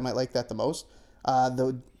because I thought I might like that the most.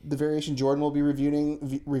 The variation Jordan will be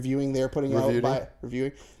reviewing. They are putting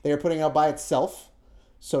out by itself,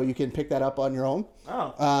 so you can pick that up on your own.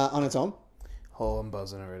 On its own. Oh, I'm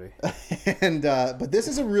buzzing already. And but this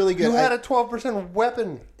is a really good. You had a 12%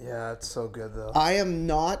 weapon. Yeah, it's so good though. I am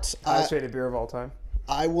not. Highest rated beer of all time.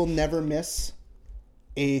 I will never miss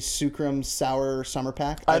a Sucrum sour summer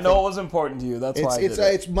pack. I know it was important to you. That's why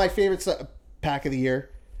it's my favorite pack of the year.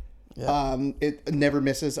 Yeah. It never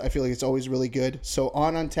misses. I feel like it's always really good. So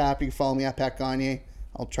on Untappd, you can follow me at Pat Gagne.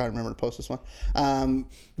 I'll try to remember to post this one.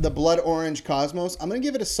 The Blood Orange Cosmos, I'm going to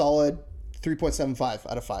give it a solid 3.75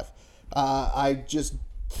 out of 5. I just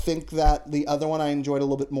think that the other one I enjoyed a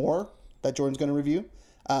little bit more that Jordan's going to review.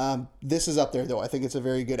 This is up there, though. I think it's a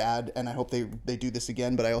very good ad, and I hope they do this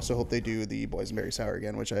again, but I also hope they do the Boysenberry Sour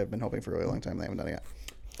again, which I have been hoping for a really long time. They haven't done it yet.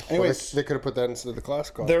 Anyways, They could have put that instead of the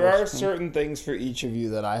classic Cosmos. There are certain things for each of you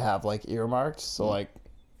that I have like earmarked. So like,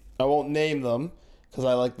 I won't name them because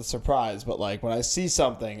I like the surprise. But like when I see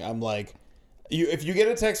something, I'm like, if you get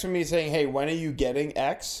a text from me saying, "Hey, when are you getting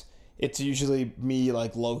X?" It's usually me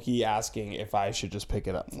like low-key asking if I should just pick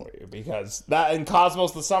it up for you, because that in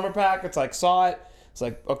Cosmos the summer pack, it's like saw it, it's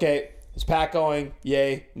like okay, is pack going?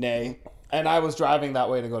 Yay, nay. And I was driving that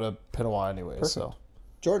way to go to Pinawa anyway. Perfect. So.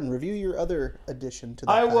 Jordan, review your other addition to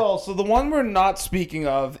that I pack. will. So the one we're not speaking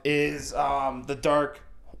of is the dark.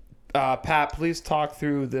 Pat, please talk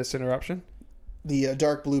through this interruption. The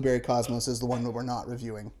dark blueberry Cosmos is the one that we're not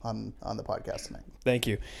reviewing on the podcast tonight. Thank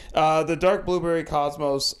you. The dark blueberry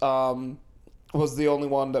Cosmos was the only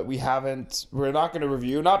one that we're not going to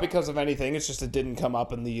review. Not because of anything. It's just it didn't come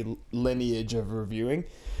up in the lineage of reviewing.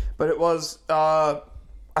 But it was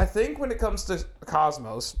I think when it comes to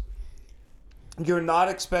Cosmos, you're not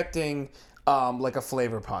expecting like a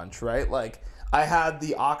flavor punch, right? Like I had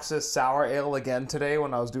the Oxus Sour Ale again today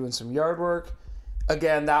when I was doing some yard work.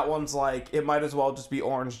 Again, that one's like, it might as well just be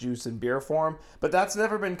orange juice in beer form, but that's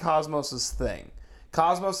never been Cosmos's thing.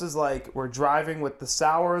 Cosmos is like, we're driving with the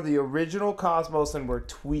sour, the original Cosmos, and we're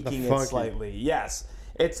tweaking it slightly. Yes.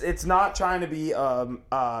 It's not trying to be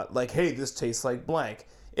like, hey, this tastes like blank.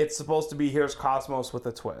 It's supposed to be, here's Cosmos with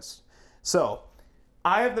a twist. So,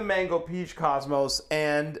 I have the Mango Peach Cosmos,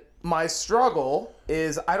 and my struggle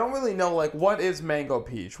is I don't really know, like, what is Mango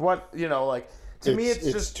Peach? What, you know, like, to me it's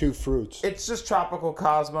just... two fruits. It's just tropical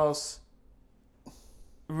Cosmos.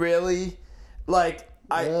 Really? Like...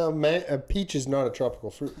 A peach is not a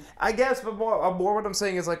tropical fruit. I guess, but more what I'm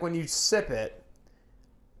saying is like when you sip it,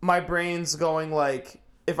 my brain's going like,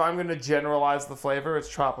 if I'm going to generalize the flavor, it's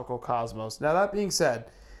tropical Cosmos. Now that being said,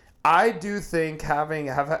 I do think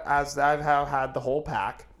as I've had the whole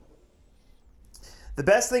pack, the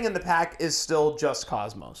best thing in the pack is still just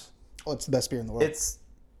Cosmos. Oh, it's the best beer in the world. It's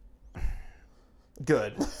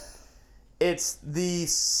good. It's the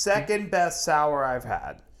second best sour I've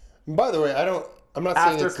had. By the way, I'm not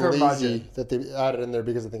saying After it's curmudgeon. lazy that they added in there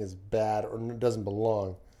because I think it's bad or it doesn't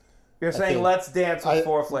belong. You're saying think- let's dance with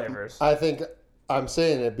 4 flavors. I think I'm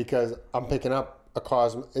saying it because I'm picking up a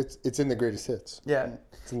Cosmos. It's in the greatest hits. Yeah.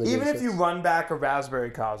 It's in the Even greatest if you hits. run back a Raspberry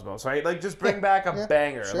Cosmos, right? Like, just bring back a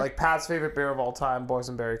banger. sure. Like, Pat's favorite beer of all time,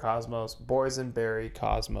 Boysenberry Cosmos. Boysenberry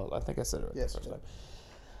Cosmos. I think I said it right Yes, the first you time.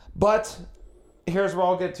 But here's where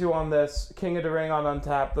I'll get to on this. King of the Ring on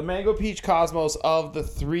Untapped. The Mango Peach Cosmos of the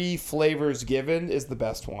 3 flavors given is the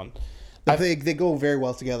best one. They go very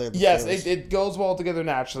well together. the Yes, flavors. it goes well together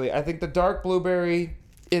naturally. I think the dark blueberry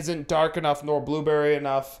isn't dark enough nor blueberry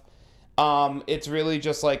enough. It's really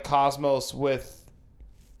just like Cosmos with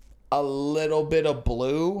a little bit of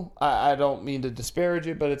blue. I don't mean to disparage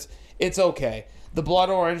it, but it's okay. The blood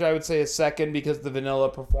orange I would say is second because the vanilla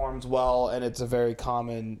performs well and it's a very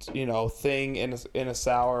common, thing in a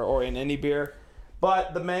sour or in any beer.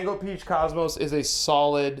 But the Mango Peach Cosmos is a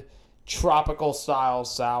solid tropical style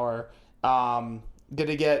sour. Gonna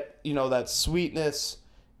get, that sweetness,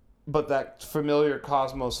 but that familiar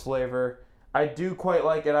Cosmos flavor. I do quite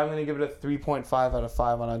like it. I'm gonna give it a 3.5 out of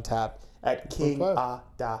 5 on Untapped at King of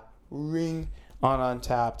the Ring on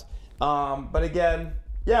Untapped. But again,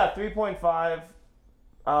 yeah, 3.5.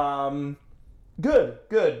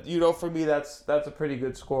 Good. For me, that's a pretty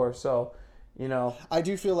good score. So, I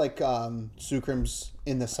do feel like Sucrem's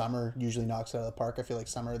in the summer usually knocks it out of the park. I feel like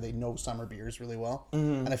they know summer beers really well.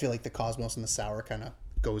 Mm-hmm. And I feel like the Cosmos and the sour kind of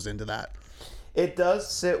goes into that. it does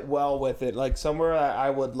sit well with it. Like somewhere I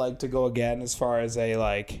would like to go again as far as a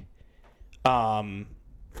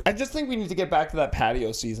I just think we need to get back to that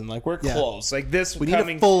patio season. Like we're close. Like this, we need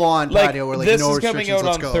a full-on patio where this no is coming restrictions. out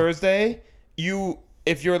Let's on go. Thursday.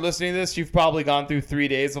 If you're listening to this, you've probably gone through 3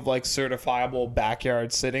 days of like certifiable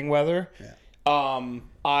backyard sitting weather. Yeah.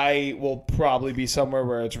 I will probably be somewhere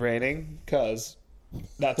where it's raining because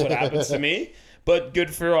that's what happens to me. But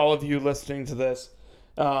good for all of you listening to this.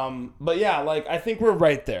 But yeah, like I think we're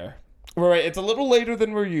right there. We're right. It's a little later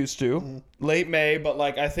than we're used to, late May. But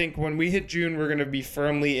like I think when we hit June, we're gonna be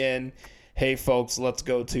firmly in. Hey folks, let's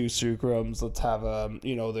go to Sucrem's. Let's have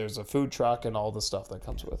there's a food truck and all the stuff that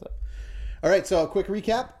comes with it. All right, so a quick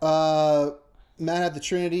recap. Matt had the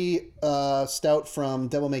Trinity Stout from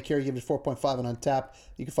Devil May Care. He gave it 4.5 on Untapped.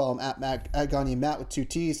 You can follow him at Gagne Matt with 2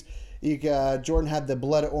 T's. Jordan had the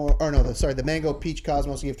the Mango Peach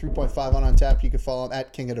Cosmos. He gave 3.5 on Untapped. You can follow him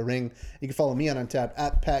at King of the Ring. You can follow me on Untapped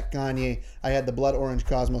at Pat Gagne. I had the Blood Orange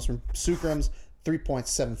Cosmos from Sucrem's,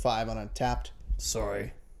 3.75 on Untapped.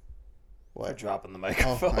 Sorry. What? I'm dropping the Oh,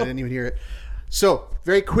 microphone. I didn't even hear it. So,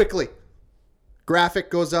 very quickly, graphic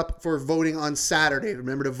goes up for voting on Saturday.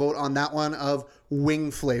 Remember to vote on that one of wing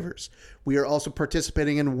flavors. We are also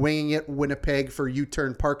participating in Winging It Winnipeg for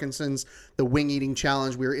U-Turn Parkinson's, the wing eating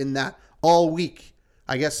challenge. We're in that all week.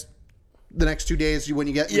 I guess the next 2 days when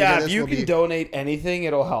you get Yeah, this, if you will can donate anything,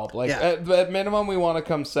 it'll help. Like Yeah. at minimum, we want to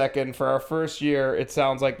come second for our first year. It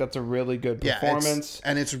sounds like that's a really good performance.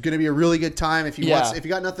 It's going to be a really good time. If you Yeah. if you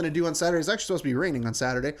got nothing to do on Saturday, it's actually supposed to be raining on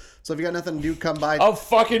Saturday. So if you got nothing to do, come by. Of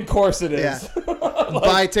fucking course it is. Yeah.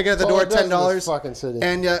 Buy a ticket at the door, it does in this $10. fucking city.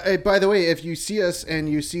 And by the way, if you see us and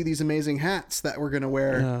you see these amazing hats that we're gonna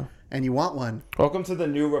wear, and you want one, Welcome to the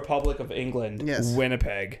new Republic of England, Yes.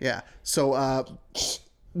 Winnipeg. yeah. So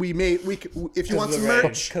if you want some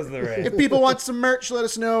merch, Because of the rain. if people want some merch, let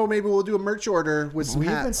us know. Maybe we'll do a merch order with some We've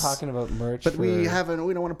been hats. talking about merch, but we haven't.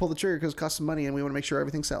 We don't want to pull the trigger because it costs some money, and we want to make sure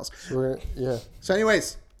everything sells. Yeah. So,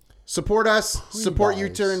 anyways, support us. Support buys?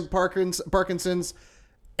 U-Turn Parkinson's.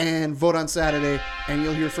 and vote on Saturday. And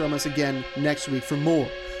you'll hear from us again next week for more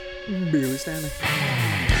Beer with Stanley.